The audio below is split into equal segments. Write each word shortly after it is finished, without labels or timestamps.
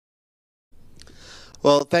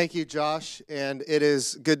Well, thank you, Josh, and it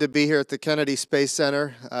is good to be here at the Kennedy Space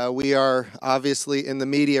Center. We are obviously in the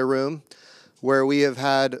media room where we have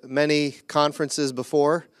had many conferences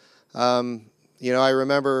before. I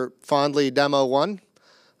remember fondly Demo-1.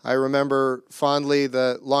 I remember fondly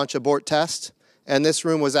the launch abort test, and this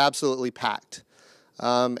room was absolutely packed.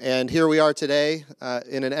 And here we are today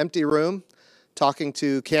in an empty room talking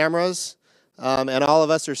to cameras, and all of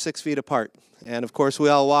us are 6 feet apart. And of course, we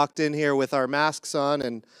all walked in here with our masks on,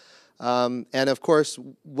 and of course,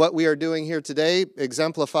 what we are doing here today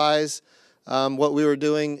exemplifies what we were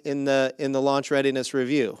doing in the launch readiness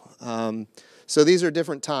review. So these are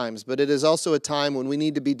different times, but it is also a time when we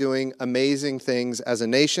need to be doing amazing things as a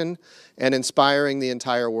nation and inspiring the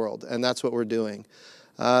entire world, and that's what we're doing.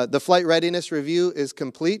 The flight readiness review is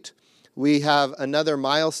complete. We have another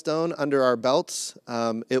milestone under our belts.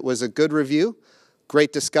 It was a good review,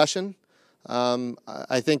 great discussion.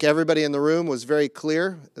 I think everybody in the room was very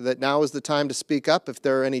clear that now is the time to speak up if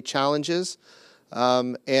there are any challenges,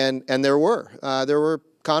 and there were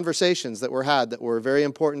conversations that were had that were very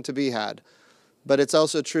important to be had. But it's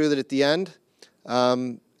also true that at the end,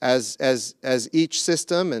 as each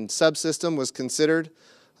system and subsystem was considered,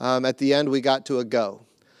 at the end we got to a go.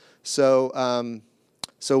 So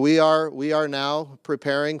we are now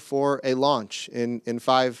preparing for a launch in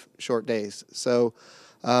 5 short days. So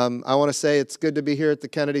I want to say it's good to be here at the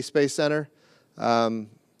Kennedy Space Center.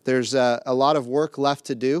 There's a lot of work left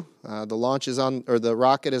to do. The launch is on, or the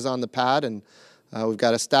rocket is on the pad, and we've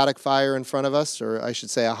got a static fire in front of us, or I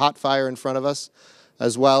should say a hot fire in front of us,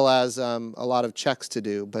 as well as a lot of checks to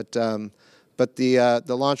do. But the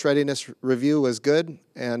launch readiness review was good,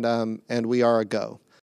 and we are a go.